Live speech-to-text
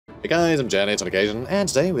Hey guys, I'm JanetOnOccasion, and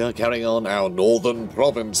today we are carrying on our Northern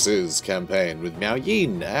Provinces campaign with Miao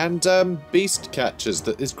Ying and Beast Catchers.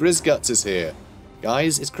 Grizguts is here.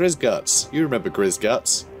 Guys, it's Grizguts. You remember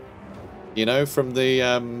Grizguts? You know, from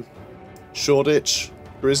the Shoreditch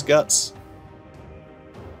Grizguts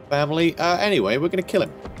family? Anyway, we're gonna kill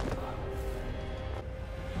him.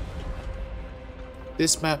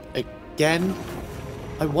 This map again?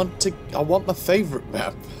 I want my favourite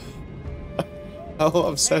map. How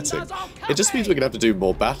upsetting. It just means we're going to have to do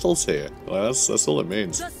more battles here. Well, that's all it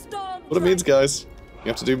means. What it means, guys. You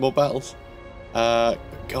have to do more battles. God,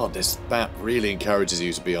 this map really encourages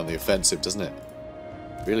you to be on the offensive, doesn't it?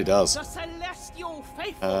 It really does.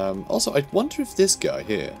 Also, I wonder if this guy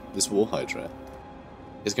here, this War Hydra,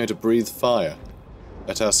 is going to breathe fire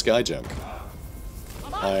at our sky junk.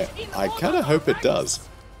 I kind of hope it does.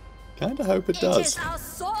 Kind of hope it does.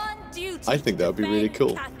 I think that would be really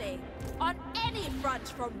cool.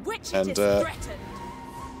 And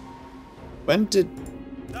when did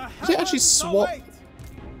it actually swap?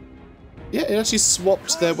 Yeah, it actually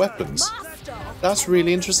swapped their weapons. That's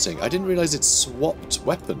really interesting. I didn't realize it swapped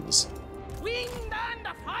weapons.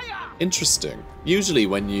 Interesting. Usually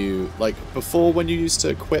when you, like, before when you used to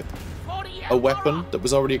equip a weapon that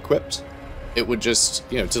was already equipped, it would just,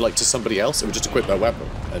 you know, to somebody else, it would just equip their weapon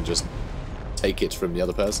and just take it from the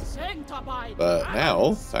other person. But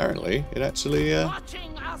now, apparently, it actually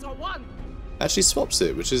swaps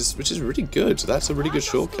it, which is really good. That's a really good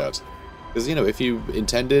shortcut. Because, you know, if you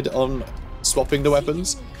intended on swapping the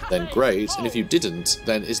weapons, then great, and if you didn't,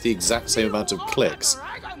 then it's the exact same amount of clicks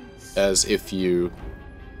as if you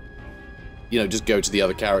know, just go to the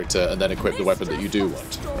other character and then equip the weapon that you do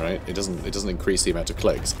want, right? It doesn't increase the amount of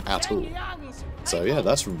clicks at all. So yeah,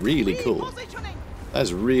 that's really cool.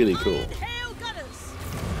 That's really cool.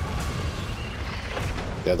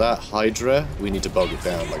 Yeah, that Hydra, we need to bog it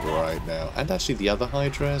down, like, right now. And actually the other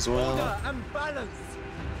Hydra as well.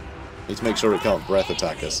 Need to make sure it can't breath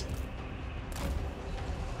attack us.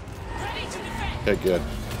 Okay, good.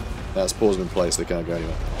 Now it's paused in place, they can't go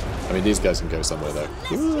anywhere. I mean, these guys can go somewhere, though.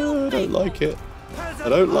 Ooh, I don't like it. I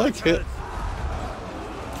don't like it.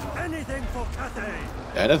 Anything for Cathay.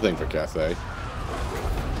 Anything for Cathay.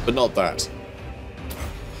 But not that.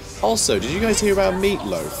 Also, did you guys hear about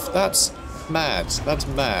Meatloaf? That's mad. That's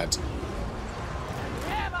mad.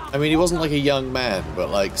 I mean, he wasn't like a young man, but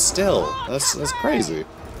like, still, that's crazy.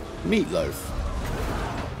 Meatloaf.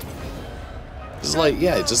 It's like,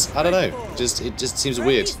 yeah, it just, I don't know. It just seems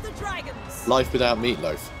weird. Life without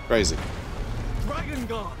Meatloaf. Crazy.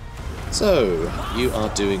 So, you are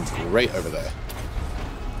doing great over there.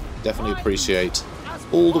 Definitely appreciate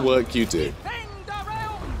all the work you do.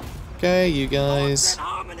 Okay, you guys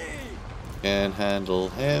can handle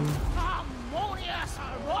him.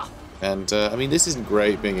 And, I mean, this isn't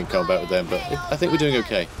great being in combat with them, but I think we're doing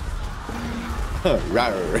okay.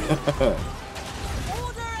 Rawr.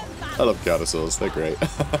 I love Carnosaurs, they're great.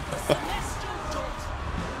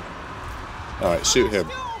 Alright, shoot him.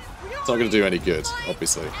 It's not going to do any good,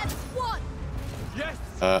 obviously.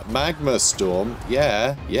 Magma Storm.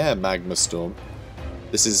 Yeah, Magma Storm.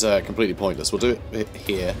 This is completely pointless. We'll do it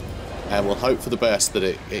here, and we'll hope for the best that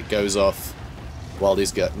it goes off while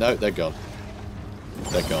these go. No, they're gone.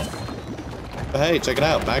 They're gone. But hey, check it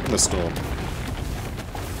out, Magma Storm.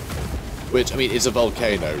 Which, I mean, is a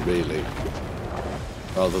volcano, really.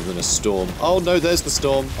 Rather than a storm. Oh no, there's the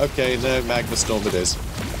storm. Okay, no, Magma Storm it is.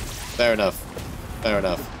 Fair enough. Fair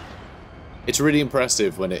enough. It's really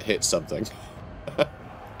impressive when it hits something.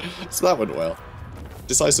 So that went well.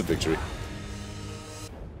 Decisive victory.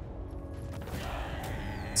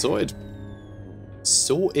 Sorted.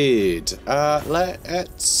 Sorted.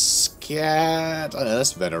 Let's get... I don't know,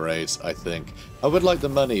 let's venerate, I think. I would like the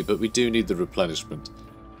money, but we do need the replenishment.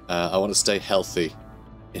 I want to stay healthy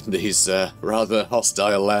in these rather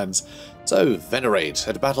hostile lands. So, venerate.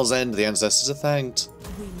 At battle's end, the ancestors are thanked.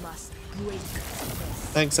 We must break this.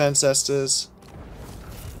 Thanks, ancestors.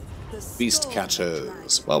 Beast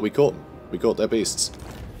catchers. Well, we caught them. We caught their beasts.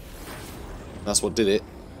 That's what did it.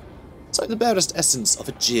 So the barest essence of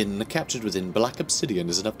a djinn captured within black obsidian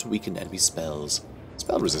is enough to weaken enemy spells.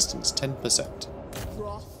 Spell resistance 10%.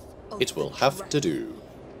 It will have to do.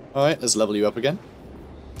 Alright, let's level you up again.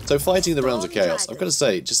 So fighting the realms of chaos, I've got to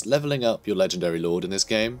say, just leveling up your legendary lord in this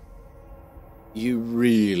game, you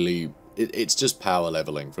really... It's just power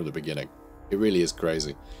leveling from the beginning. It really is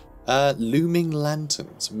crazy. Looming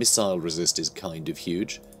lanterns. Missile resist is kind of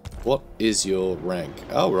huge. What is your rank?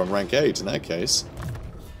 Oh, we're on rank 8 in that case.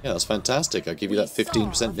 Yeah, that's fantastic. I'll give you that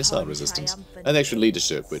 15% missile resistance. And extra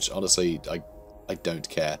leadership, which honestly, I don't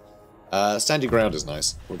care. Standing ground is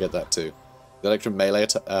nice. We'll get that too. The extra melee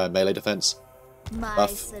defense My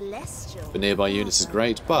buff celestial. for nearby units is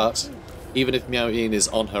great, but even if Miao Ying is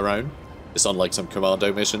on her own, it's on like some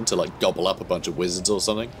commando mission to like gobble up a bunch of wizards or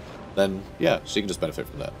something, then yeah, she can just benefit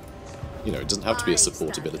from that. You know, it doesn't have to be a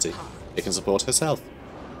support ability. It can support herself.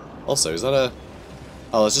 Also, is that a...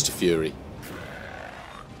 Oh, it's just a fury.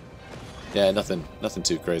 Yeah, nothing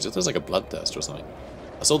too crazy. There's like a bloodthirst or something.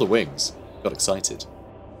 I saw the wings. Got excited.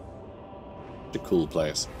 Such a cool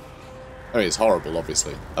place. I mean, it's horrible,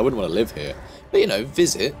 obviously. I wouldn't want to live here. But, you know,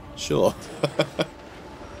 visit, sure.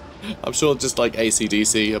 I'm sure just like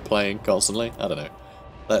AC/DC are playing constantly. I don't know.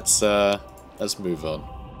 Let's move on.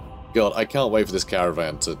 God, I can't wait for this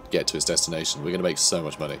caravan to get to its destination. We're going to make so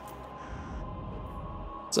much money.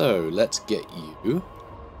 So, let's get you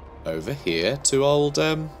over here to old,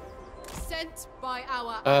 Sent by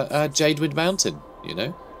our Jadewood Mountain, you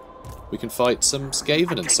know? We can fight some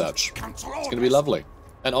Skaven and such. It's going to be lovely.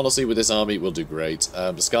 And honestly, with this army, we'll do great.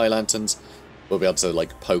 The Sky Lanterns, we'll be able to,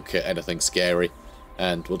 like, poke at anything scary.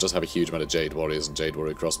 And we'll just have a huge amount of Jade Warriors and Jade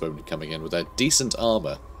Warrior Crossbowmen coming in with their decent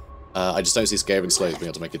armor. I just don't see Skaven Slayers being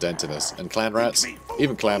able to make a dent in this. And Clan Rats,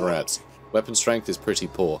 even Clan Rats, weapon strength is pretty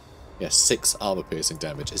poor. Yeah, 6 armor piercing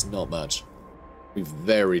damage is not much. It'll be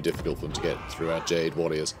very difficult for them to get through our Jade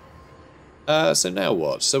Warriors. So now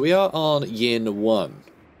what? So we are on Yin 1.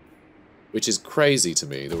 Which is crazy to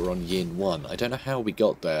me that we're on Yin 1. I don't know how we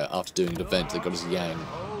got there after doing an event that got us Yang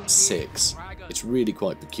 6. It's really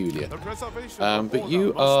quite peculiar. But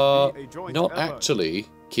you are not actually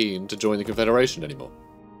keen to join the Confederation anymore.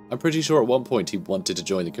 I'm pretty sure at one point he wanted to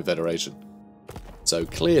join the Confederation. So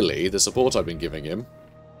clearly, the support I've been giving him,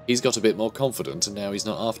 he's got a bit more confident and now he's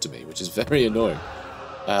not after me, which is very annoying.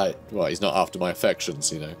 Well, he's not after my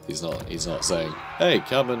affections, you know. He's not saying, hey,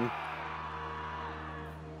 come and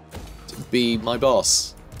be my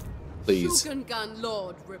boss, please.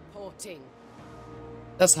 Lord reporting.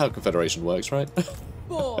 That's how Confederation works, right?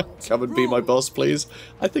 Come and be my boss, please.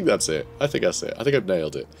 I think that's it. I think that's it. I think I've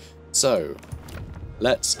nailed it. So,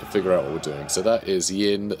 let's figure out what we're doing. So that is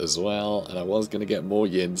Yin as well, and I was going to get more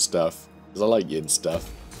Yin stuff, because I like Yin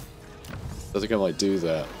stuff. I think I might do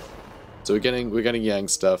that. So we're getting Yang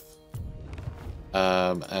stuff.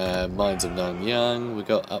 And Mines of Nanyang, we've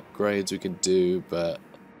got upgrades we can do, but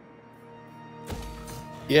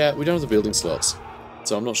yeah, we don't have the building slots,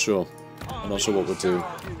 so I'm not sure. I'm not sure what we'll do.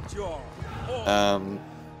 I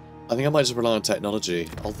think I might just rely on technology.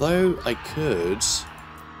 Although I could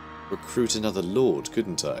recruit another lord,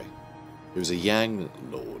 couldn't I? Who's a Yang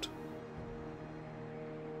lord.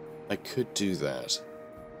 I could do that.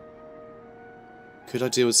 Could I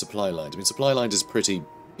deal with supply lines? I mean, supply lines is pretty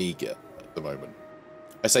meager at the moment.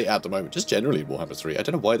 I say at the moment, just generally in Warhammer 3. I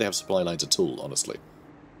don't know why they have supply lines at all, honestly.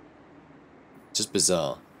 Just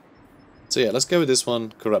bizarre. So yeah, let's go with this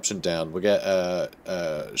one. Corruption down. We'll get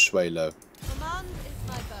Shuelo.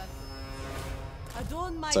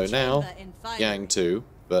 So now, Yang 2,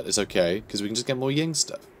 but it's okay, because we can just get more Ying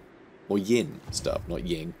stuff. More Yin stuff, not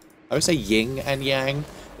Ying. I would say Ying and Yang.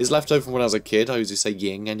 It's left over from when I was a kid. I used to say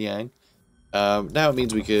Ying and Yang. Now it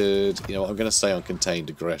means we could, you know, I'm going to stay on contained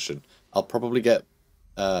aggression. I'll probably get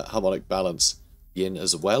harmonic balance Yin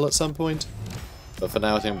as well at some point. But for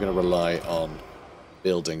now, I think I'm going to rely on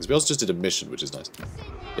buildings. We also just did a mission, which is nice.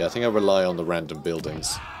 Yeah, I think I'll rely on the random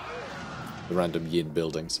buildings. The random Yin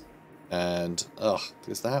buildings. And, ugh,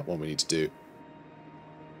 is that one we need to do?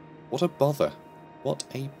 What a bother. What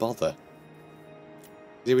a bother.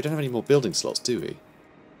 Yeah, we don't have any more building slots, do we?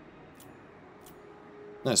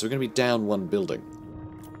 No, so we're going to be down one building.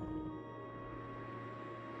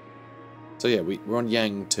 So yeah, we're on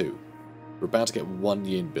Yang 2. We're about to get one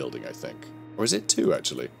Yin building, I think. Or is it 2,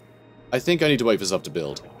 actually? I think I need to wait for stuff to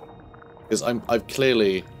build. Because I've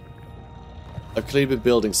clearly been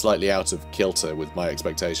building slightly out of kilter with my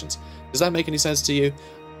expectations. Does that make any sense to you?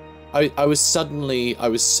 I was suddenly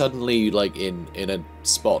like in a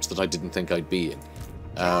spot that I didn't think I'd be in.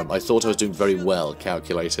 I thought I was doing very well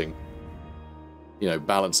calculating, you know,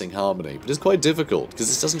 balancing harmony, but it's quite difficult because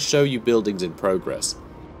this doesn't show you buildings in progress.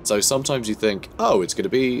 So sometimes you think, oh, it's going to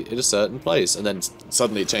be in a certain place, and then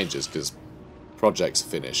suddenly it changes because projects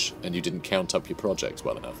finish and you didn't count up your projects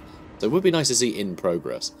well enough. So it would be nice to see in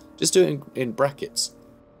progress. Just do it in brackets.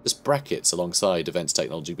 Just brackets alongside events,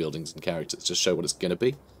 technology, buildings, and characters. Just show what it's going to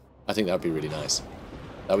be. I think that would be really nice.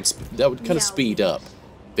 That would kind of speed up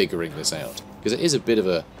figuring this out, because it is a bit of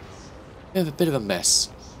a mess.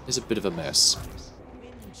 It's a bit of a mess.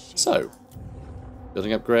 So,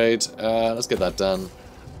 building upgrade. Let's get that done,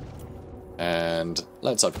 and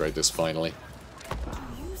let's upgrade this finally.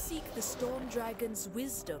 Do you seek the Storm Dragon's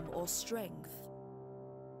wisdom or strength?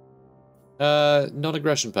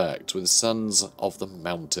 Non-aggression pact with Sons of the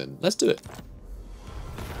Mountain. Let's do it.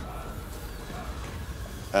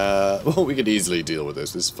 Well, we could easily deal with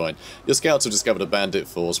this. This is fine. Your scouts have discovered a bandit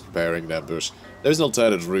force preparing an ambush. There is an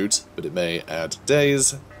alternate route, but it may add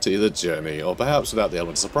days to the journey. Or perhaps without the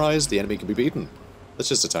element of surprise, the enemy can be beaten. Let's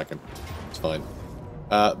just attack him. It's fine.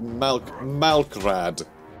 Malkrad.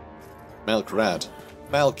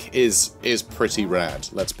 Malk is pretty rad,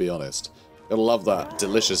 let's be honest. Gotta love that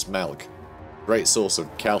delicious milk. Great source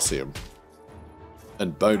of calcium.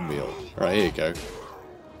 And bone meal. Right, here you go.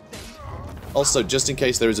 Also, just in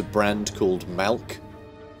case there is a brand called Malk,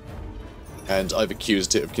 and I've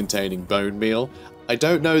accused it of containing bone meal, I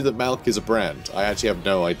don't know that Malk is a brand. I actually have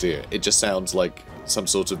no idea. It just sounds like some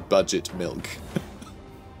sort of budget milk.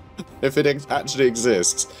 If it actually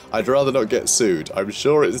exists, I'd rather not get sued. I'm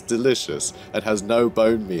sure it's delicious and has no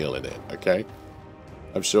bone meal in it, okay?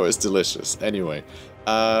 I'm sure it's delicious. Anyway,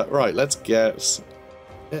 right, let's venerate.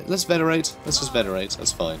 Let's just venerate,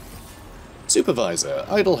 that's fine. Supervisor,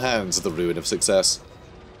 idle hands are the ruin of success.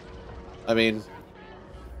 I mean,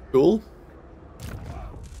 cool.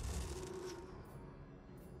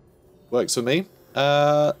 Works for me.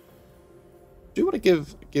 Do you want to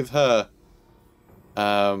give her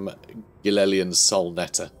Gilelian's Soul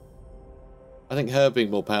Netter? I think her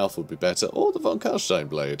being more powerful would be better, or the Von Karstein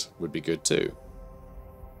Blade would be good too.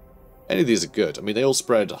 Any of these are good. I mean, they all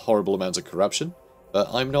spread horrible amounts of corruption, but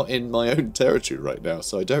I'm not in my own territory right now,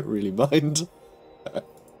 so I don't really mind.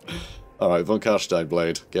 Alright, Von Karstein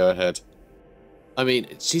Blade, go ahead. I mean,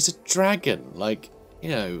 she's a dragon, like, you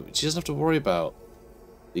know, she doesn't have to worry about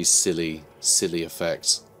these silly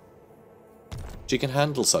effects. She can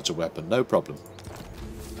handle such a weapon, no problem.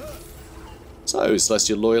 So,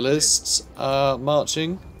 Celestial Loyalists are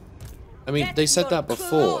marching. I mean, they said that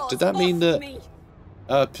before. Did that mean that...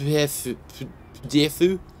 Pdiefu?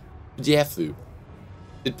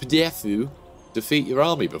 Did Pdiefu defeat your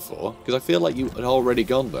army before? Because I feel like you had already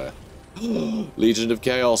gone there. Legion of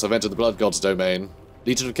Chaos have entered the Blood God's domain.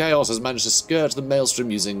 Legion of Chaos has managed to skirt the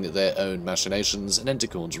Maelstrom using their own machinations and enter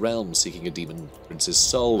Khorne's realm, seeking a demon prince's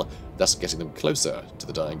soul, thus getting them closer to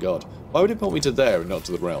the dying god. Why would it point me to there and not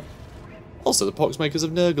to the realm? Also, the Poxmakers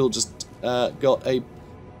of Nurgle just got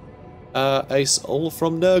a soul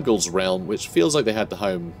from Nurgle's realm, which feels like they had the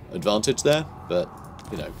home advantage there, but,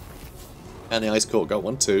 you know. And the Ice Court got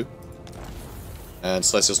one too. And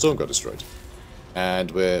Celestial Storm got destroyed. And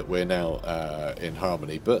we're now in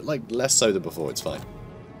harmony, but like less so than before, it's fine.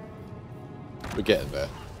 We're getting there.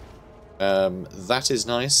 That is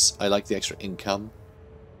nice. I like the extra income.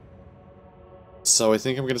 So I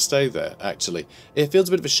think I'm going to stay there, actually. It feels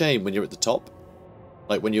a bit of a shame when you're at the top.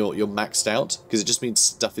 Like when you're maxed out, because it just means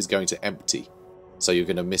stuff is going to empty. So you're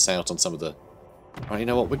going to miss out on some of the... Alright, you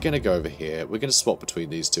know what? We're going to go over here. We're going to swap between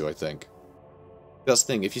these two, I think. That's the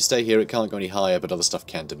thing. If you stay here, it can't go any higher, but other stuff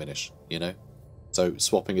can diminish, you know? So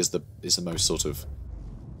swapping is the most sort of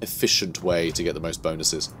efficient way to get the most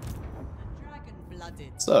bonuses.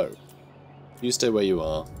 So, you stay where you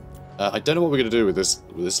are. I don't know what we're going to do with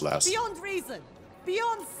this lass. Beyond reason,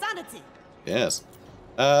 beyond sanity. Yes.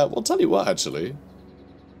 Well, tell you what, actually.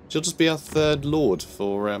 She'll just be our third lord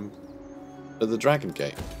for the Dragon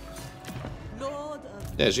Gate.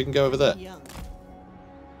 Yeah, she can go over there.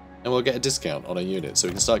 And we'll get a discount on a unit, so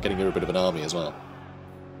we can start getting her a bit of an army as well.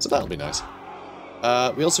 So that'll be nice.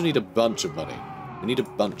 We also need a bunch of money. We need a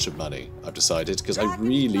bunch of money, I've decided, because I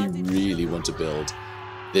really, really want to build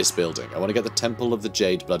this building. I want to get the Temple of the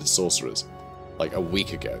Jade-Blooded Sorcerers, like a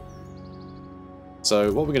week ago.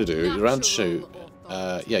 So what we're going to do, Yuran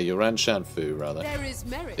Shanfu, rather,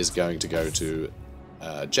 is going to go to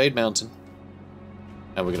Jade Mountain,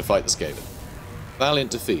 and we're going to fight the Skaven.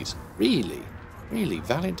 Valiant defeat. Really? Really?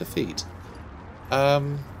 Valiant defeat? I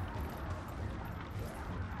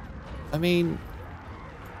mean,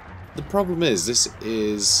 the problem is, this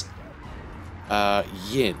is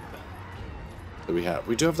Yin that we have.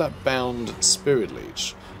 We do have that bound Spirit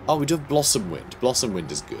Leech. Oh, we do have Blossom Wind. Blossom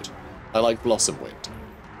Wind is good. I like Blossom Wind.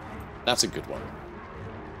 That's a good one.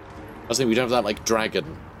 I was thinking we don't have that, like,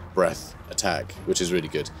 Dragon Breath attack, which is really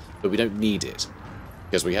good. But we don't need it,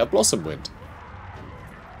 because we have Blossom Wind.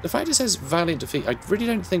 The fact it says Valiant defeat, I really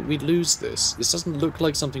don't think we'd lose this. This doesn't look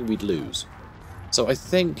like something we'd lose. So I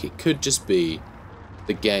think it could just be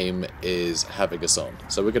the game is having us on.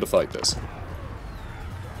 So we're going to fight this.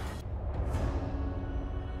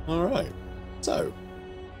 Alright. So.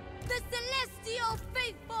 The Celestial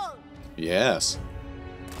Faithful! Yes.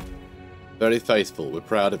 Very faithful. We're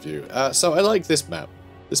proud of you. So I like this map.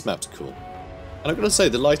 This map's cool. And I'm going to say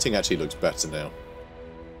the lighting actually looks better now.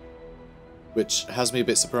 which has me a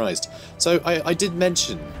bit surprised. So I did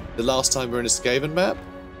mention the last time we were in a Skaven map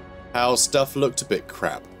how stuff looked a bit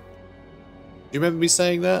crap. Do you remember me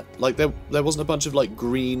saying that? Like there wasn't a bunch of like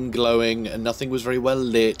green glowing and nothing was very well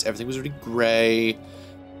lit, everything was really grey.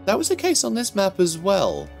 That was the case on this map as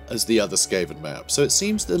well as the other Skaven map. So it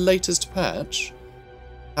seems the latest patch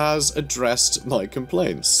has addressed my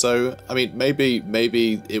complaints. So, I mean,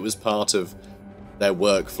 maybe it was part of their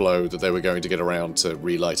workflow that they were going to get around to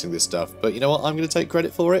relighting this stuff. But you know what? I'm going to take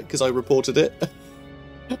credit for it because I reported it.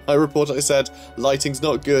 I said, lighting's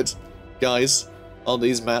not good, guys, on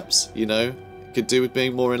these maps, you know. Could do with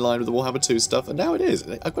being more in line with the Warhammer 2 stuff. And now it is.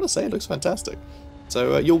 I've got to say, it looks fantastic.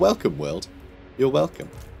 So, you're welcome, world. You're welcome.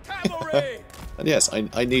 And yes,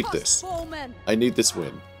 I need this. I need this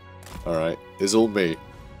win. Alright, it's all me.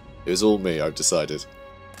 It was all me, I've decided.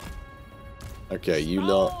 Okay, you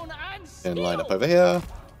lot can line up over here.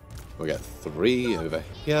 We'll get 3 over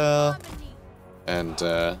here. And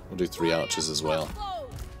we'll do 3 archers as well.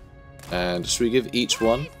 And should we give each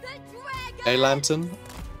one a lantern?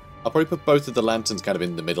 I'll probably put both of the lanterns kind of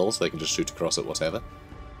in the middle so they can just shoot across at whatever.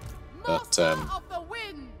 But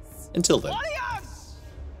until then.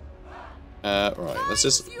 Right, let's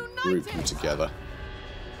just group them together.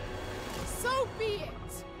 So be it.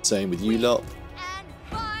 Same with you lot.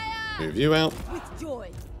 Move you out.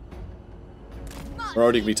 We're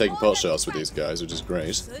already going to be taking pot shots with these guys, which is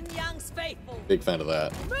great. Big fan of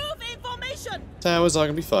that. Towers are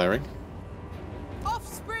going to be firing.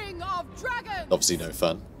 Offspring of dragons. Obviously no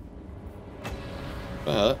fun.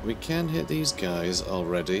 But we can hit these guys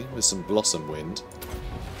already with some Blossom Wind.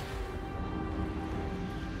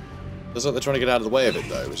 Looks like they're trying to get out of the way of it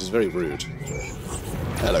though, which is very rude.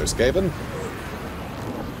 Hello, Skaven.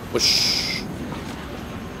 Whoosh.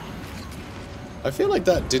 I feel like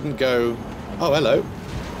that didn't go... Oh, hello.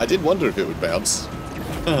 I did wonder if it would bounce.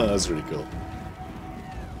 That's really cool.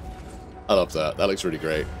 I love that. That looks really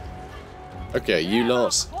great. Okay, you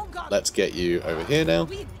lot. Let's get you over here now.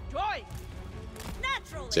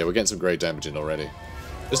 So yeah, we're getting some great damage in already.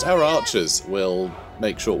 Just our archers will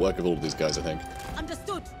make short work of all of these guys, I think.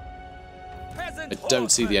 Understood. I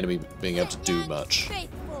don't see the enemy being able to do much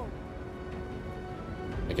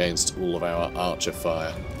against all of our archer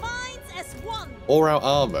fire. Or our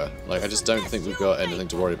armour. Like, I just don't think we've got anything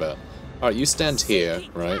to worry about. Alright, you stand here,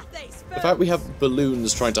 right? The fact we have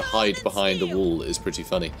balloons trying to hide behind a wall is pretty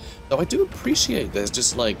funny. Though I do appreciate there's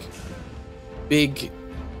just, like, big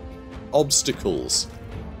obstacles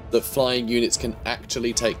that flying units can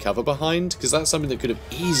actually take cover behind, because that's something that could have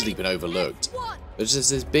easily been overlooked. There's just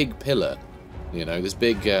this big pillar, you know, this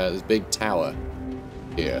big tower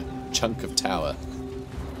here, chunk of tower.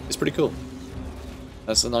 It's pretty cool.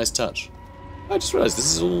 That's a nice touch. I just realised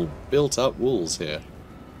this is all built up walls here,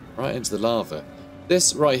 right into the lava.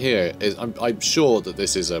 This right here is, I'm sure that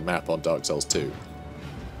this is a map on Dark Souls 2.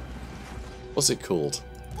 What's it called?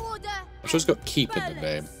 I'm sure it's got Keep in the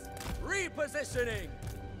name. Repositioning.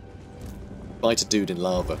 Fight a dude in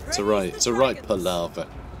lava. It's a right palaver.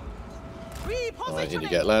 Alright, in you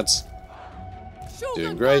get, lads.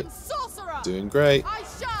 Doing great. Doing great.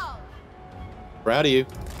 Proud of you.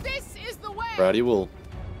 Proud of you all.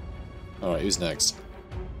 Alright, who's next?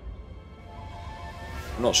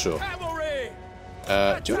 I'm not sure. Do you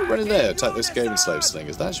want to run in there, attack those Skaven slave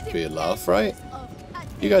slingers? That should be a laugh, right?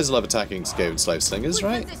 You guys love attacking Skaven slave slingers,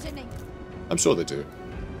 right? I'm sure they do.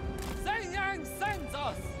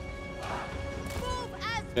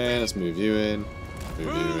 Okay, let's move you in.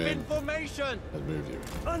 Move you in. Let's move you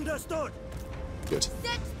in. Understood. Good.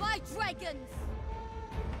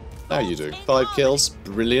 How are you doing? 5 kills.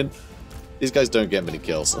 Brilliant. These guys don't get many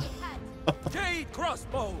kills. Alright,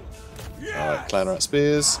 clan rat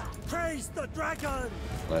spears. Praise the dragon.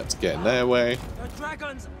 Let's get in their way. The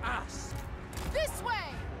dragon's ass. This way.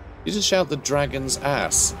 You just shout the dragon's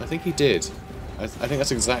ass. I think he did. I think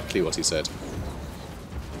that's exactly what he said.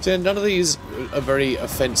 So none of these are very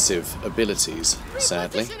offensive abilities,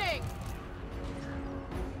 sadly.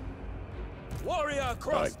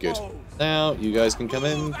 Alright, good. Now you guys can come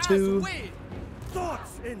in too.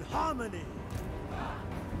 Thoughts in harmony.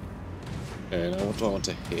 Okay, now what do I want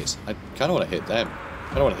to hit? I kind of want to hit them.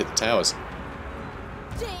 I don't want to hit the towers.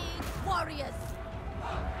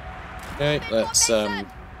 Okay, let's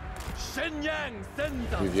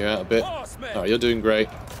move you out a bit. Oh, you're doing great.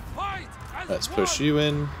 Let's push you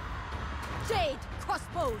in.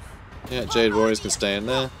 Yeah, Jade Warriors can stay in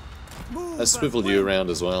there. Let's swivel you around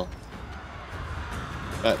as well.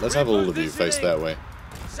 Right, let's have all of you face that way.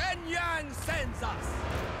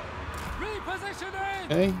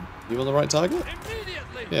 Okay, you on the right target?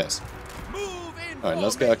 Yes. Alright,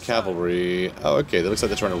 let's get our cavalry. Oh, okay, that looks like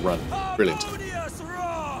they're trying to run. Brilliant. Harmonious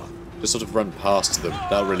roar! Just sort of run past them.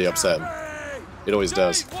 That'll really upset them. It always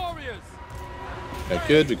does. Okay,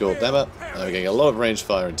 good, we got them up. Now we're getting a lot of range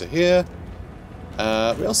fire into here. We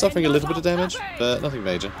are suffering a little bit of damage, but nothing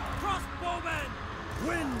major. Crossbowmen!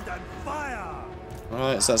 Wind and fire!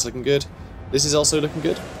 Alright, so that's looking good. This is also looking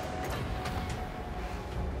good.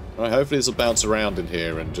 Alright, hopefully this will bounce around in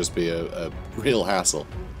here and just be a real hassle.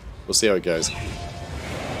 We'll see how it goes.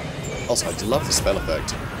 Also, I love the spell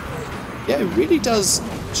effect. Yeah, it really does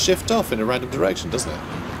shift off in a random direction, doesn't it?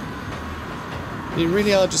 You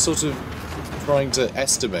really are just sort of trying to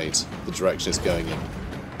estimate the direction it's going in.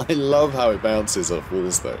 I love how it bounces off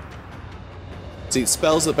walls, though. See,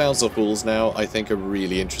 spells that bounce off walls now, I think, are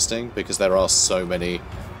really interesting, because there are so many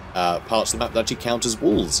parts of the map that actually count as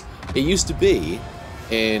walls. It used to be,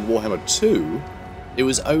 in Warhammer 2, it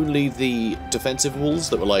was only the defensive walls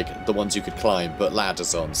that were like the ones you could climb, but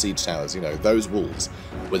ladders on, siege towers, you know, those walls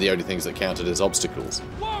were the only things that counted as obstacles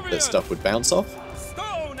that stuff would bounce off.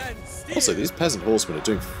 Also, these peasant horsemen are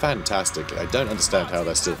doing fantastically. I don't understand how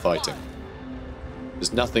they're still fighting.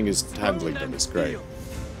 Just nothing is handling them, it's great.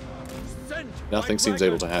 Nothing seems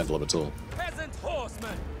able to handle them at all.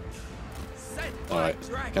 Alright,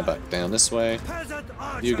 come back down this way.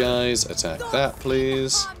 You guys, attack that,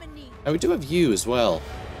 please. And we do have you as well.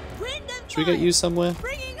 Should we get you somewhere?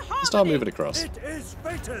 Start moving across.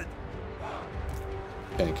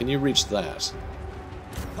 Okay, can you reach that?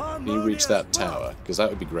 Can you reach that tower? Because that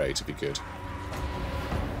would be great if you could.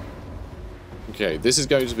 Okay, this is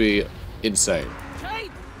going to be insane.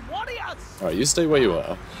 Alright, you stay where you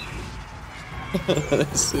are.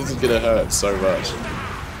 This is going to hurt so much.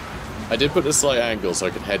 I did put a slight angle so I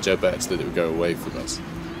could hedge our bets that it would go away from us.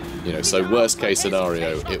 You know, so worst case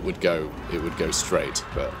scenario, it would go straight.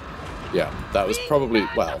 But yeah, that was probably,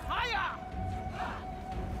 well,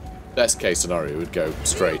 best case scenario would go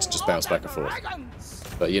straight, just bounce back and forth.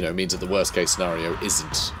 But you know, it means that the worst case scenario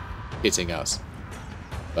isn't hitting us.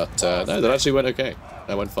 But no, that actually went okay.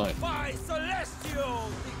 That went fine.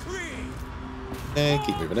 Okay,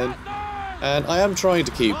 keep moving in. And I am trying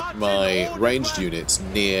to keep my ranged units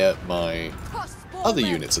near my other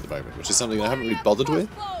units at the moment, which is something I haven't really bothered with,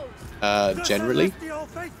 generally.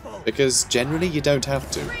 Because generally you don't have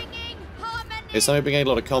to. It's something I've been getting a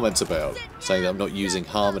lot of comments about, saying that I'm not using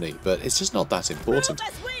harmony, but it's just not that important.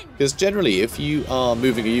 Because generally, if you are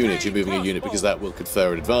moving a unit, you're moving a unit because that will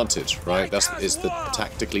confer an advantage, right? It's the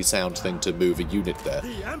tactically sound thing to move a unit there.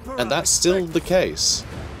 And that's still the case.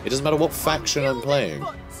 It doesn't matter what faction I'm playing.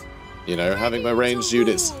 You know, having my ranged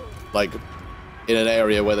units, like, in an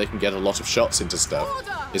area where they can get a lot of shots into stuff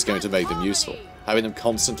is going to make them useful. Having them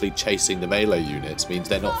constantly chasing the melee units means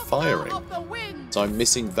they're not firing. So I'm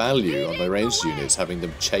missing value on my ranged units, having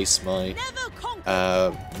them chase my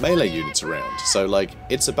melee units around. So, like,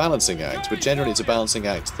 it's a balancing act, but generally it's a balancing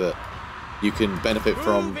act that you can benefit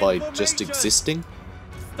from by just existing.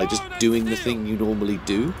 Like, just doing the thing you normally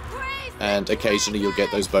do. And occasionally you'll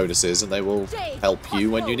get those bonuses and they will help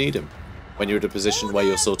you when you need them. When you're at a position where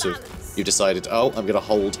you're sort of, you've decided, oh, I'm going to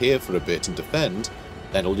hold here for a bit and defend,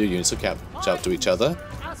 then all your units will catch up to each other.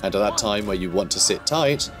 And at that time where you want to sit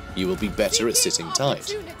tight, you will be better at sitting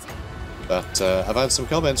tight. But I've had some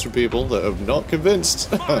comments from people that are not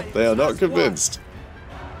convinced. They are not convinced.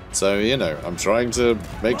 So, you know, I'm trying to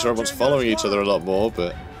make sure everyone's following each other a lot more,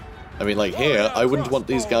 but I mean, like here, I wouldn't want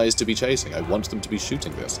these guys to be chasing. I want them to be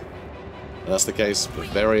shooting this. And that's the case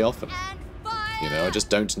very often. You know, I just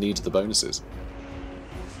don't need the bonuses.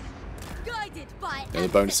 You know, the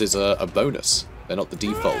bonuses are a bonus. They're not the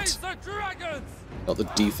default. Not the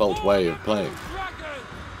default way of playing.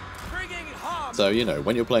 So, you know,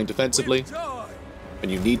 when you're playing defensively, when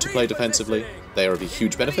you need to play defensively, they are of a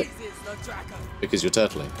huge benefit. Because you're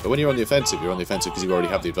turtling. But when you're on the offensive because you already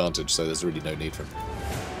have the advantage, so there's really no need for them.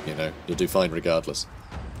 You know, you'll do fine regardless.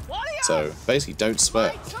 So, basically, don't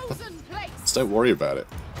sweat. Just don't worry about it.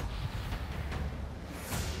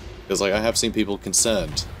 Because, like, I have seen people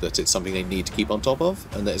concerned that it's something they need to keep on top of,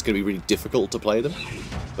 and that it's going to be really difficult to play them.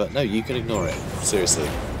 But no, you can ignore it. Seriously.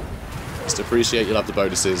 Just appreciate you'll have the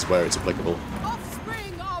bonuses where it's applicable.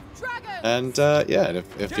 And, yeah, and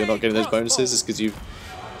if you're not getting those bonuses, it's because you've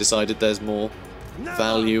decided there's more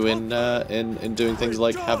value in doing things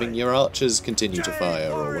like having your archers continue to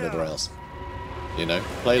fire or whatever else. You know,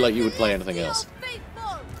 play like you would play anything else.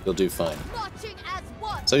 You'll do fine.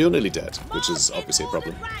 So you're nearly dead, which is obviously a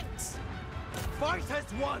problem.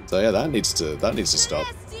 So yeah, that needs to stop.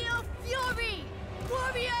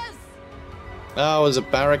 Oh, there's a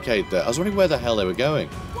barricade there. I was wondering where the hell they were going.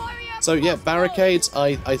 So yeah, barricades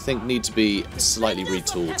I think need to be slightly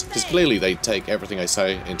retooled, because clearly they take everything I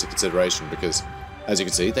say into consideration, because as you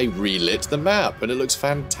can see, they relit the map and it looks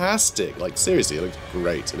fantastic. Like seriously, it looks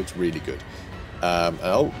great. It looks really good.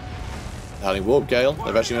 Oh, Howling Warp Gale.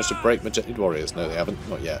 They've actually managed to break Majestic Warriors. No, they haven't.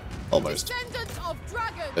 Not yet. Almost.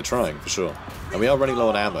 They're trying, for sure. And we are running low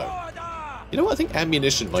on ammo. You know what? I think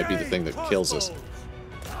ammunition might be the thing that kills us.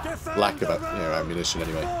 Lack of ammunition,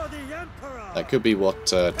 anyway. That could be what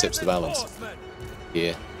tips the balance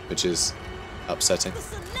here, which is upsetting.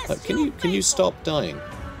 Can you stop dying?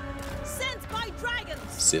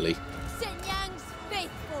 Silly.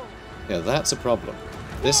 Yeah, that's a problem.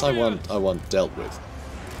 This I want dealt with.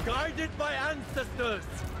 Guided by ancestors.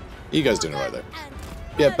 You guys doing alright though?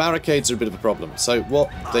 Yeah, barricades are a bit of a problem. So what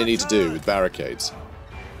they need to do with barricades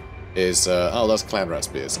is oh, that's clan rat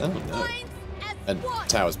spears. Oh no. And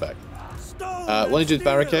towers back. What you do with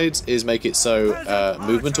barricades is make it so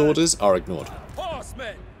movement orders are ignored.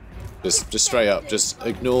 Just straight up, just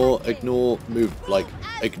ignore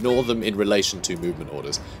them in relation to movement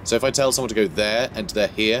orders. So if I tell someone to go there and they're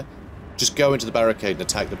here, just go into the barricade and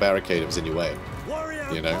attack the barricade if it's in your way.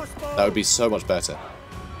 You know, that would be so much better.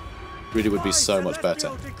 Really would be so much better.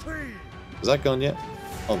 Has that gone yet?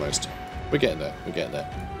 Almost. We're getting there. We're getting there.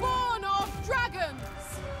 Born of dragons.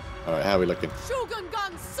 All right, how are we looking? Shogun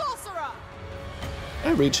gun sorcerer.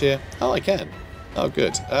 Can I reach here? Oh, I can. Oh,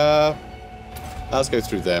 good. Let's go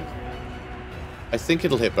through them. I think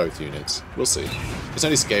it'll hit both units. We'll see. It's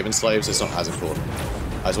only Skaven slaves, so it's not as important.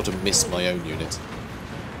 I just want to miss my own unit.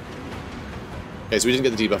 Okay, so we didn't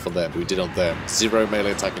get the debuff on them, but we did on them. 0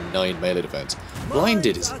 melee attack and 9 melee defense.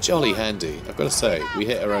 Blinded is jolly handy. I've got to say, we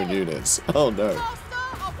hit our own units. Oh no.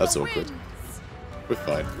 That's awkward. We're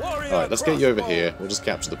fine. Alright, let's get you over here. We'll just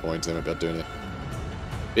capture the point, then we'll be doing it.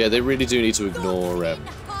 But yeah, they really do need to ignore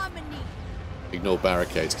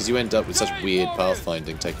barricades, because you end up with such weird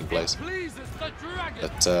pathfinding taking place.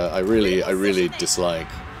 That I really dislike.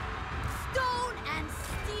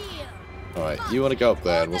 Alright, you want to go up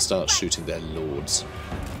there and we'll start shooting their lords.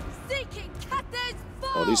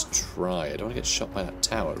 Or at least try. I don't want to get shot by that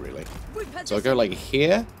tower, really. So I'll go like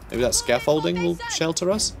here. Maybe that scaffolding will shelter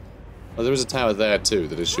us. Oh, there is a tower there too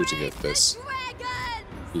that is shooting at this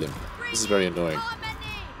limb. This is very annoying.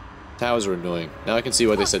 Towers are annoying. Now I can see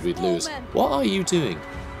why they said we'd lose. What are you doing?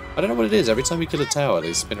 I don't know what it is. Every time we kill a tower,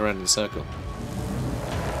 they spin around in a circle.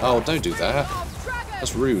 Oh, don't do that.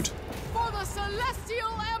 That's rude.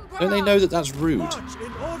 Don't they know that that's rude?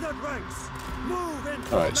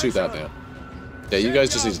 Alright, shoot that down. Yeah, you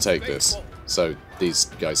guys just need to take this, so these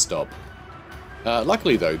guys stop.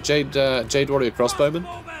 Luckily though, Jade Warrior Crossbowmen,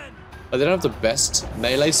 they don't have the best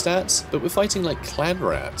melee stats, but we're fighting like clan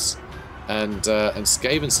rats and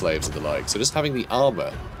Skaven slaves and the like, so just having the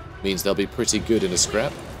armor means they'll be pretty good in a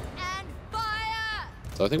scrap.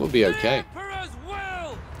 So I think we'll be okay.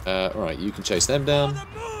 Alright, you can chase them down.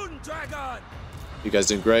 You guys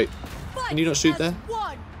doing great. Can you not shoot there?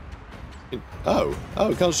 Oh,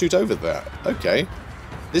 we can't shoot over that. Okay.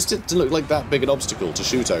 This didn't look like that big an obstacle to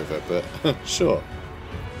shoot over, but sure.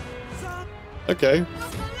 Okay. The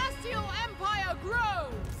celestial empire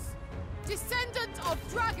grows. Descendant of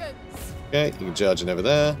dragons. Okay, you can charge in over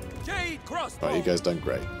there. Right, you guys done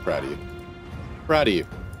great. Proud of you. Proud of you.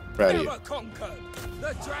 Proud of you.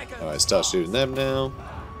 Alright, start shooting them now.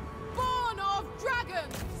 Born of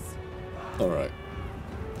dragons. Alright.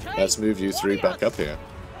 Let's move you three back up here.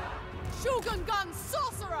 Shogun gun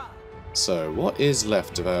sorcerer. So, what is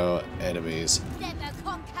left of our enemies?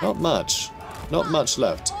 Not much. Not much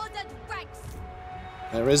left.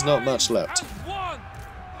 There is not much left.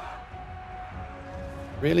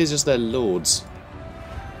 Really, it's just their lords.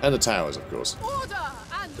 And the towers, of course.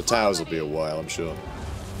 The towers will be a while, I'm sure.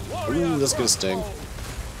 Ooh, that's gonna sting.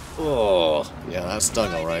 Oh, yeah, that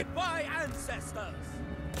stung alright.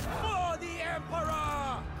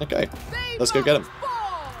 Okay, let's go get him.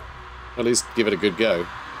 At least give it a good go.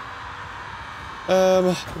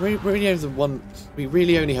 We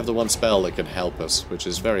really only have the one spell that can help us, which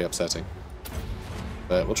is very upsetting.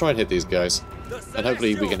 But we'll try and hit these guys, and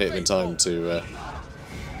hopefully we can hit them in time to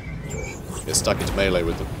get stuck into melee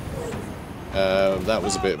with them. That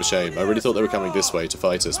was a bit of a shame. I really thought they were coming this way to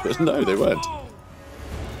fight us, but no, they weren't.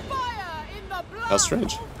 How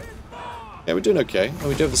strange. Yeah, we're doing okay. Oh,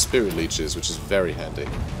 we do have the spirit leeches, which is very handy.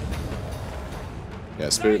 Yeah,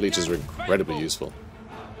 spirit leeches are incredibly useful.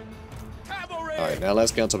 Alright, now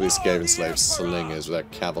let's get on top of these Skaven slave slingers with our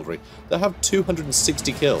cavalry. They have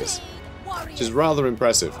 260 kills, which is rather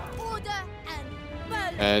impressive.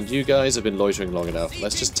 And you guys have been loitering long enough.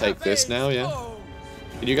 Let's just take this now, yeah?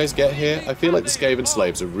 Can you guys get here? I feel like the Skaven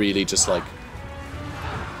slaves are really just like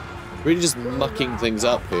Really just mucking things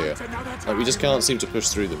up here. Like, we just can't seem to push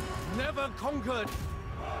through them. Never conquered.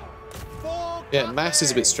 Yeah, mass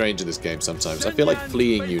is a bit strange in this game sometimes. I feel like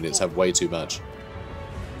fleeing units have way too much.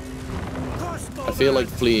 I feel like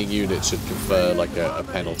fleeing units should confer like a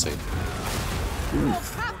penalty.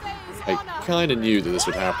 Oof. I kind of knew that this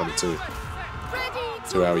would happen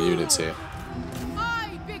to our units here.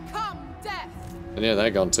 And yeah, they're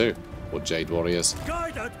gone too. Or Jade Warriors.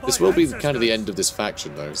 This will be kind of the end of this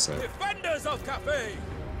faction though, so...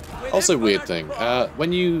 Also weird thing,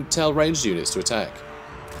 when you tell ranged units to attack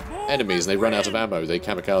enemies and they run out of ammo, they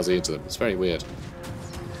kamikaze into them. It's very weird.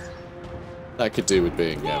 That could do with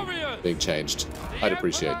being changed. I'd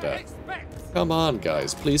appreciate that. Come on,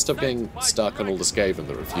 guys. Please stop getting stuck on all the Skaven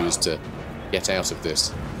that refuse to get out of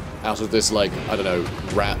this. Out of this, like, I don't know,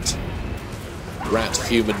 rat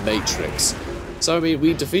human matrix. So, I mean,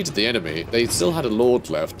 we defeated the enemy. They still had a Lord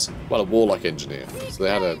left. Well, a Warlock Engineer. So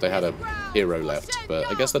they had a hero left. But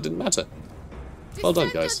I guess that didn't matter. Well done,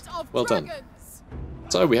 guys. Well done.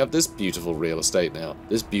 So, we have this beautiful real estate now.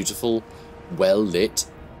 This beautiful, well-lit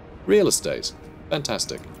real estate.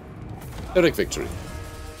 Fantastic. Heroic victory.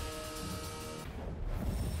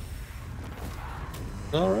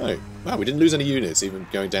 Alright. Wow, we didn't lose any units, even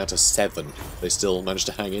going down to 7. They still managed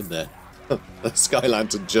to hang in there. The Sky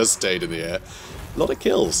Lantern just stayed in the air. A lot of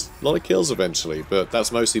kills. A lot of kills eventually, but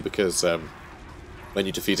that's mostly because when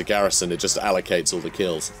you defeat a garrison, it just allocates all the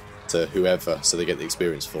kills to whoever, so they get the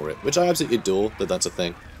experience for it. Which I absolutely adore that that's a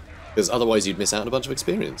thing. Because otherwise you'd miss out on a bunch of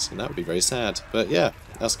experience, and that would be very sad. But yeah,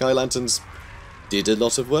 our Sky Lanterns did a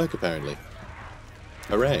lot of work, apparently.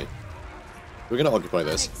 Hooray. We're going to occupy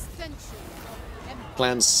this.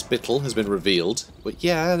 Clan Spittle has been revealed. But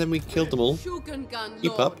yeah, and then we killed them all.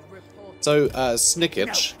 Keep up. So,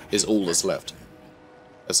 Snickage is all that's left.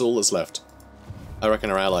 That's all that's left. I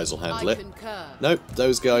reckon our allies will handle it. Nope,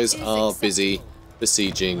 those guys are busy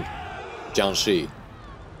besieging Jiangxi.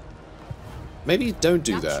 Maybe don't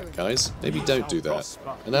do that, guys. Maybe don't do that.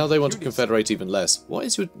 And now they want to confederate even less. What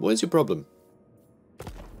is your problem?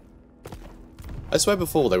 I swear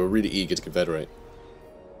before they were really eager to confederate.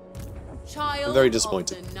 I'm very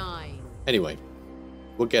disappointed. Anyway,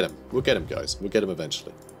 we'll get him. We'll get him, guys. We'll get him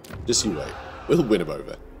eventually. Just you wait. We'll win him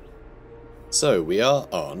over. So we are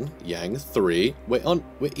on Yang 3. We're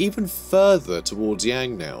even further towards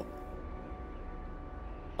Yang now.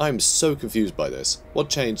 I'm so confused by this. What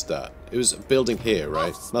changed that? It was building here,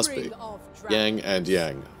 right? Must be. Yang and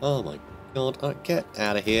Yang. Oh my god, get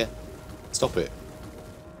out of here. Stop it.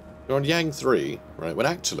 We're on Yang 3, right? When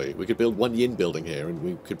actually, we could build one Yin building here and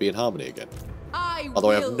we could be in harmony again.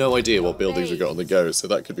 Although I have no idea what buildings we've got on the go, so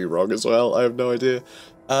that could be wrong as well. I have no idea.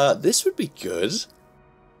 This would be good.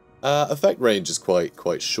 Effect range is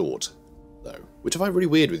quite short, though. Which I find really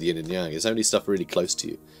weird with Yin and Yang. It's only stuff really close to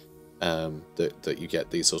you that you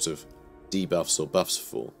get these sort of debuffs or buffs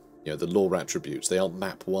for. You know, the lore attributes. They aren't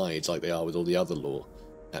map-wide like they are with all the other lore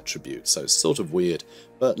attributes, so it's sort of weird.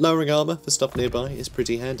 But lowering armor for stuff nearby is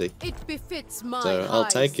pretty handy. It befits my so I'll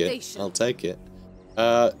take it. I'll take it.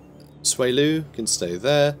 Sui Lu can stay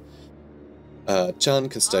there. Chan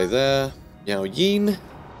can stay there. Miao Ying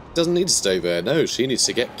doesn't need to stay there. No, she needs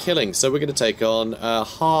to get killing. So we're going to take on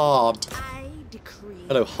Hard.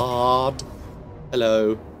 Hello, Hard.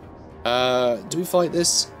 Hello. Do we fight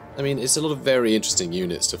this? I mean, it's a lot of very interesting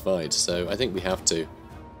units to fight, so I think we have to.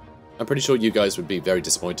 I'm pretty sure you guys would be very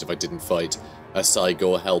disappointed if I didn't fight a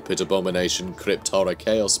Cygor, Hellpit, Abomination, Crypt, Horror,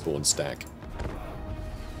 Chaos Spawn stack.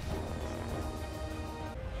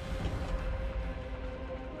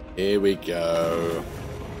 Here we go.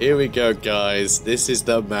 Here we go, guys. This is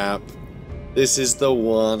the map. This is the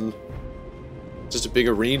one. Just a big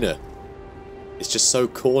arena. It's just so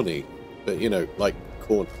corny. But, you know, like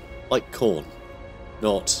corn. Like corn.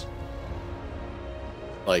 Not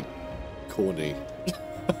like corny.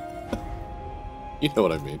 You know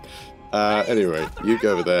what I mean. Anyway, you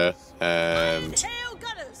go over there, and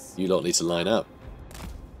you lot need to line up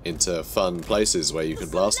into fun places where you can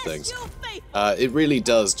blast things. It really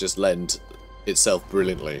does just lend itself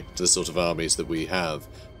brilliantly to the sort of armies that we have.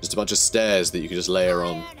 Just a bunch of stairs that you can just layer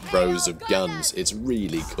on rows of guns. It's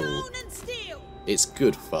really cool. It's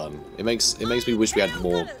good fun. It makes me wish we had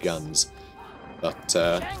more guns. But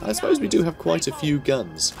I suppose we do have quite a few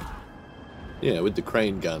guns. Yeah, with the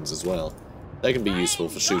crane guns as well. They can be useful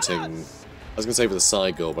for shooting. I was going to say for the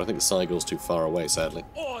Cygor, but I think the Cygor's too far away, sadly.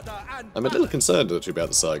 I'm a little concerned actually about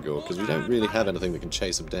the Cygor, because we don't really have anything that can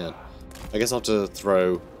chase them down. I guess I'll have to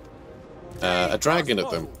throw a dragon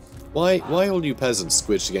at them. Why all you peasants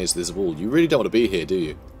squished against this wall? You really don't want to be here, do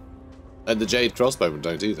you? And the Jade Crossbowmen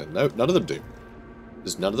don't either. No, none of them do.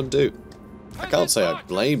 Just none of them do. I can't say I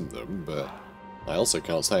blame them, but I also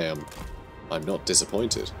can't say I'm not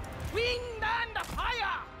disappointed.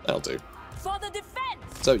 That'll do. For the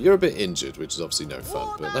defense. So you're a bit injured, which is obviously no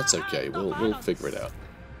fun, but that's okay. We'll figure it out.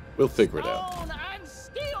 We'll figure it out.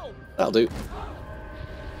 That'll do.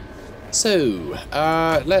 So,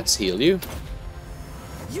 let's heal you.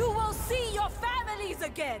 You will see your families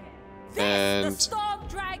again. This And the Storm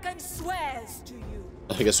Dragon swears to you.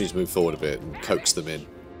 I guess we need to move forward a bit and coax them in.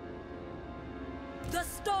 The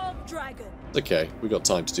Storm Dragon. Okay, we got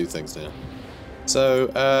time to do things now.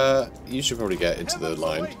 So, you should probably get into the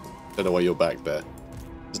line. Don't know why you're back there.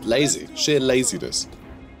 Just lazy. Sheer laziness.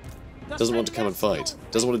 Doesn't want to come and fight.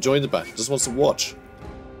 Doesn't want to join the battle. Just wants to watch.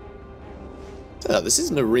 This is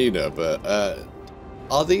an arena, but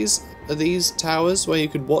are these towers where you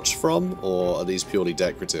can watch from, or are these purely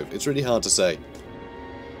decorative? It's really hard to say.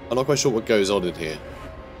 I'm not quite sure what goes on in here.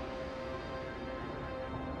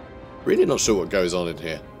 Really not sure what goes on in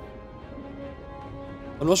here.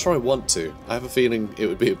 I'm not sure I want to. I have a feeling it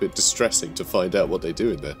would be a bit distressing to find out what they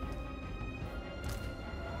do in there.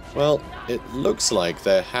 Well, it looks like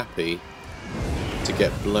they're happy to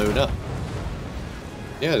get blown up.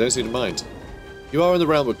 Yeah, I don't seem to mind. You are in the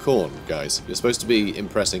realm of Khorne, guys. You're supposed to be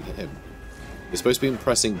impressing him. You're supposed to be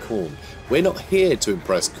impressing Khorne. We're not here to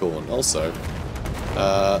impress Khorne. Also,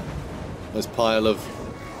 there's a pile of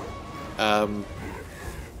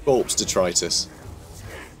corpse detritus.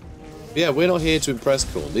 Yeah, we're not here to impress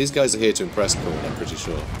Khorne. These guys are here to impress Khorne, I'm pretty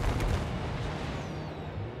sure.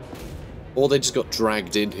 Or they just got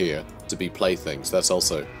dragged in here to be playthings. That's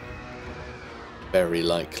also very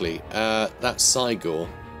likely. That Cygor,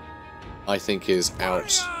 I think, is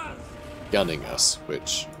out gunning us,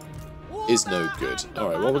 which is no good.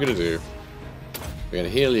 Alright, what we're going to do, we're going to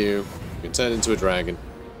heal you, we can turn into a dragon.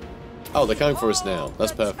 Oh, they're coming for us now.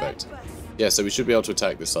 That's perfect. Yeah, so we should be able to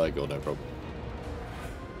attack this Cygor, no problem.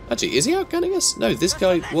 Actually, is he outgunning us? No, this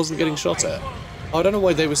guy wasn't getting shot at. Oh, I don't know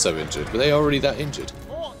why they were so injured. Were they already that injured?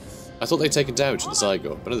 I thought they'd taken damage from the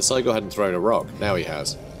Cygor, but no, the Cygor hadn't thrown a rock. Now he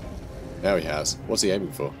has. Now he has. What's he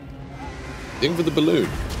aiming for? Aiming for the balloon.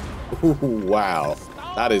 Ooh, wow.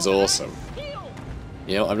 That is awesome.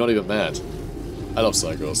 You know, I'm not even mad. I love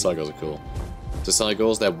Cygors. Cygors are cool. So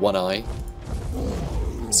Cygors, their one eye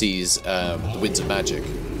sees the winds of magic.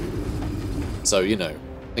 So, you know,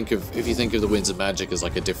 if you think of the winds of magic as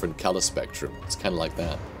like a different colour spectrum, it's kind of like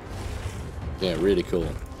that. Yeah, really cool.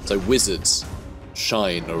 So wizards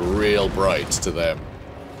shine real bright to them.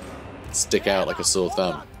 Stick out like a sore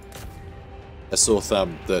thumb. A sore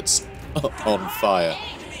thumb that's on fire.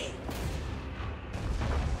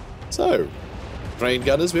 So, crane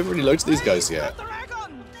gunners, we haven't really looked at these guys yet.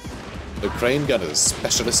 The crane gunners,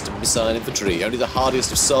 specialist missile infantry, only the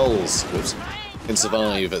hardiest of souls can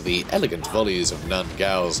survive the elegant volleys of Nan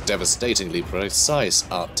Gao's devastatingly precise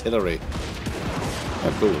artillery.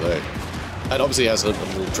 How cool are they? And obviously has a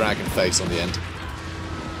little dragon face on the end.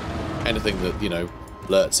 Anything that, you know,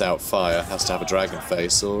 blurts out fire has to have a dragon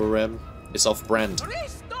face, or it's off-brand.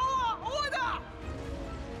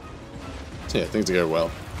 So yeah, things are going well.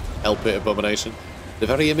 Help it, Abomination. The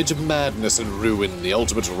very image of madness and ruin, the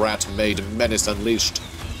ultimate rat-made menace unleashed.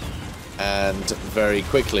 And very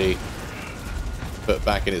quickly put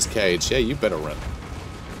back in its cage. Yeah, you better run.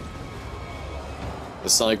 The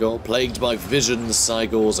Cygor, plagued by visions,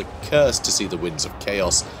 Cygors are cursed to see the winds of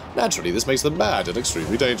chaos. Naturally, this makes them mad and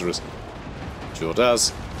extremely dangerous. Sure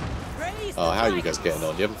does. Oh, how are you guys getting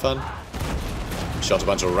on? You having fun? Shot a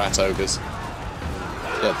bunch of rat ogres.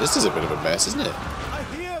 Yeah, this is a bit of a mess, isn't it?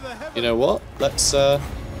 You know what? Let's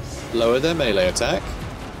lower their melee attack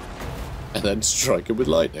and then strike them with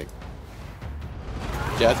lightning.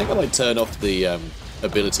 Yeah, I think I might turn off the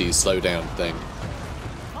ability slowdown thing.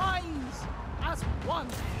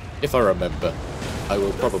 If I remember. I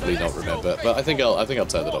will probably not remember, but I think I'll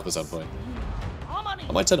turn it off at some point.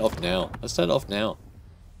 I might turn it off now. Let's turn it off now.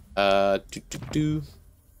 There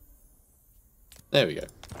we go.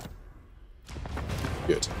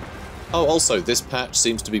 Good. Oh, also, this patch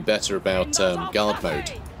seems to be better about guard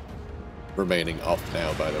mode remaining off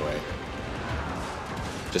now, by the way.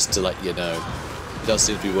 Just to let you know. It does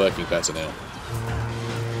seem to be working better now.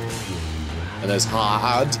 And there's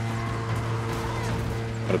hard.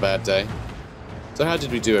 What a bad day. So how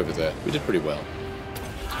did we do over there? We did pretty well.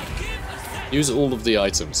 Use all of the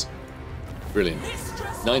items. Brilliant.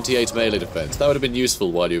 98 melee defense. That would have been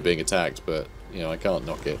useful while you were being attacked, but, you know, I can't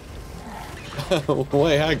knock it.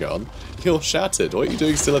 Wait, hang on. You're shattered. What are you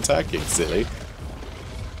doing still attacking, silly?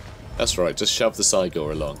 That's right, just shove the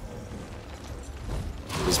Cygor along.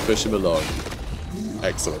 Just push him along.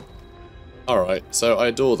 Excellent. Alright, so I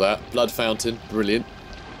adore that. Blood fountain, brilliant.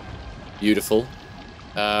 Beautiful.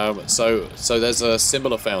 So there's a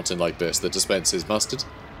similar fountain like this that dispenses mustard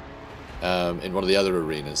in one of the other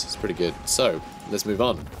arenas. It's pretty good. So, let's move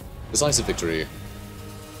on. Decisive victory.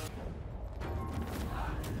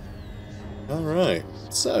 Alright,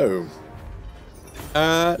 so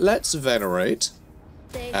let's venerate,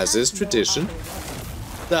 as is tradition.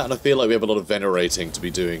 That, and I feel like we have a lot of venerating to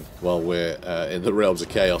be doing while we're in the realms of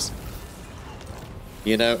chaos.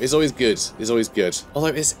 You know, it's always good. It's always good. Although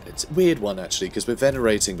it's a weird one actually, because we're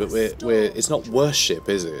venerating, but we're it's not worship,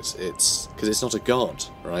 is it? It's because it's not a god,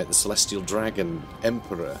 right? The celestial dragon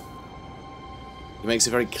emperor. He makes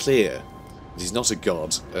it very clear that he's not a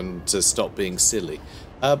god, and to stop being silly.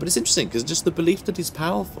 But it's interesting because just the belief that he's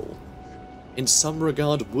powerful, in some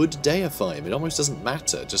regard, would deify him. It almost doesn't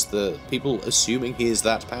matter. Just the people assuming he is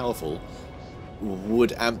that powerful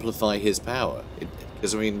would amplify his power.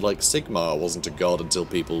 Because, I mean, like, Sigmar wasn't a god until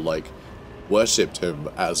people, like, worshipped him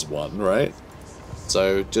as one, right?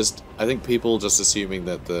 So, just, I think people just assuming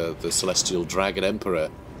that the Celestial Dragon Emperor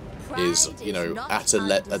is, you know, at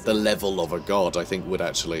the level of a god, I think would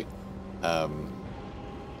actually,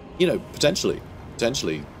 you know, potentially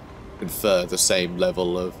confer the same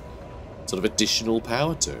level of sort of additional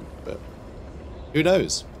power to him. But who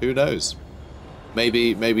knows? Who knows?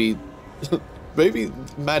 Maybe maybe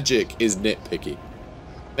magic is nitpicky.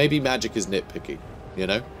 Maybe magic is nitpicky, you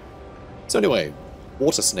know? So anyway,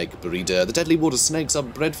 water snake breeder. The deadly water snakes are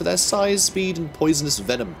bred for their size, speed, and poisonous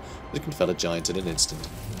venom that can fell a giant in an instant.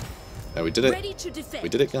 Now we did it. We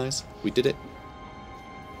did it, guys. We did it.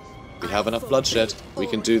 We have enough bloodshed. We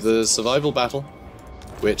can do the survival battle,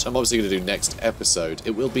 which I'm obviously going to do next episode.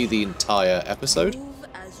 It will be the entire episode.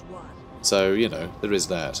 So, you know, there is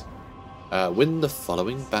that. Win the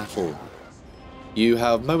following battle. You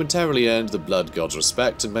have momentarily earned the Blood God's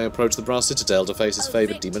respect and may approach the Brass Citadel to face his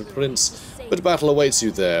favoured Demon Prince. But battle awaits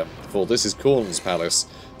you there, for this is Khorne's palace.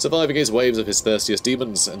 Survive against waves of his thirstiest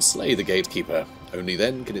demons and slay the Gatekeeper. Only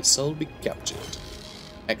then can its soul be captured.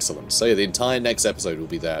 Excellent. So yeah, the entire next episode will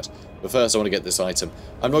be that. But first I want to get this item.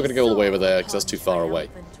 I'm not going to go all the way over there because that's too far away.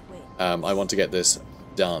 I want to get this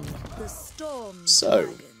done.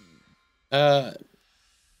 So,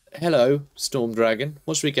 hello, Storm Dragon.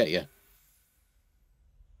 What should we get you?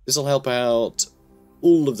 This will help out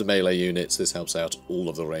all of the melee units. This helps out all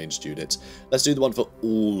of the ranged units. Let's do the one for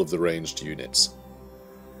all of the ranged units.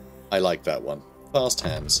 I like that one. Fast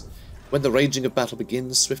hands. When the raging of battle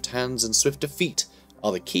begins, swift hands and swift defeat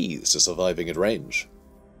are the keys to surviving at range.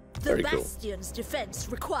 Very cool. Bastion's defense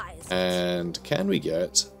requires and can we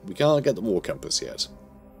get... We can't get the War Compass yet.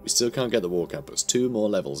 We still can't get the War Compass. 2 more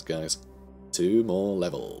levels, guys. 2 more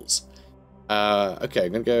levels. Okay,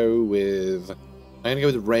 I'm going to go with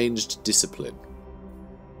Ranged Discipline.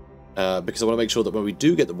 Because I want to make sure that when we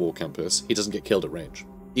do get the War Compass, he doesn't get killed at range.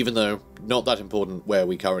 Even though, not that important where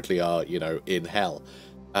we currently are, you know, in hell.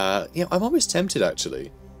 You know, I'm almost tempted,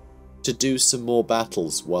 actually, to do some more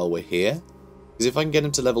battles while we're here. Because if I can get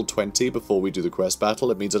him to level 20 before we do the quest battle,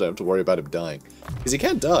 it means I don't have to worry about him dying. Because he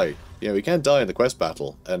can die. You know, he can die in the quest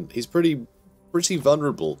battle. And he's pretty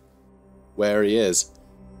vulnerable where he is.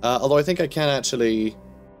 Although I think I can actually...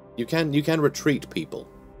 You can retreat people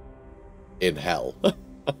in hell.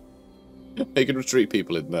 You can retreat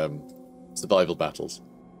people in survival battles.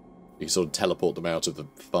 You can sort of teleport them out of the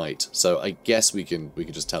fight. So I guess we can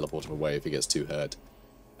just teleport him away if he gets too hurt.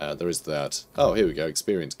 There is that. Oh, here we go.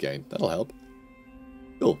 Experience gain. That'll help.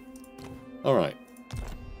 Cool. Alright.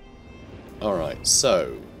 Alright,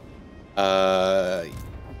 so...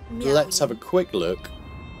 let's have a quick look.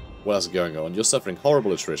 What else is going on? You're suffering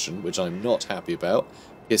horrible attrition, which I'm not happy about.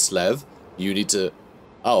 Kislev, you need to...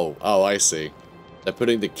 Oh, I see. They're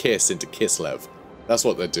putting the kiss into Kislev. That's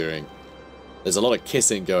what they're doing. There's a lot of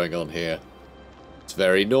kissing going on here. It's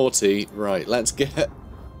very naughty. Right, let's get...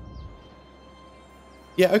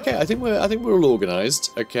 Yeah, okay, I think we're all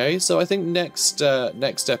organised. Okay, so I think next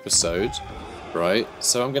episode, right?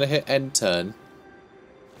 So I'm gonna hit end turn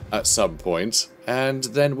at some point, and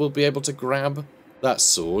then we'll be able to grab that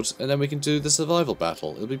sword, and then we can do the survival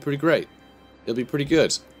battle. It'll be pretty great. It'll be pretty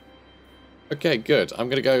good. Okay, good. I'm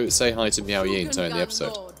gonna go say hi to Miao Ying to end the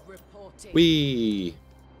episode. Whee!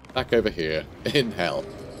 Back over here in hell.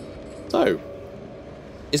 So,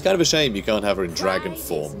 it's kind of a shame you can't have her in dragon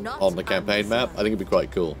form on the campaign map. I think it'd be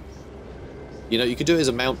quite cool. You know, you could do it as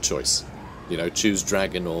a mount choice. You know, choose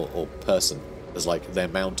dragon or person as like their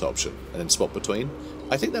mount option, and then swap between.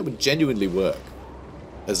 I think that would genuinely work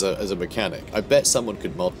as a mechanic. I bet someone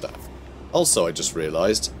could mod that. Also, I just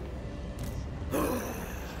realised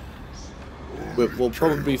we'll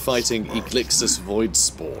probably be fighting Eglixus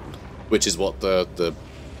Voidspawn, which is what the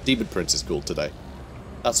Demon Prince is called today.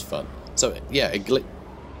 That's fun. So, yeah,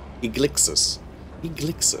 Iglixus.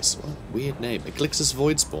 Iglixus. What a weird name. Iglixus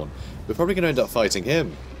Voidspawn. We're probably going to end up fighting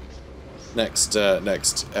him next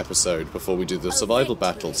episode before we do the survival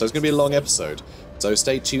battle. So it's going to be a long episode. So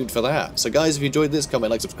stay tuned for that. So guys, if you enjoyed this,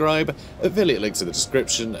 comment, like, subscribe. Affiliate links in the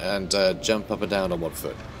description, and jump up and down on one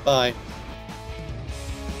foot. Bye.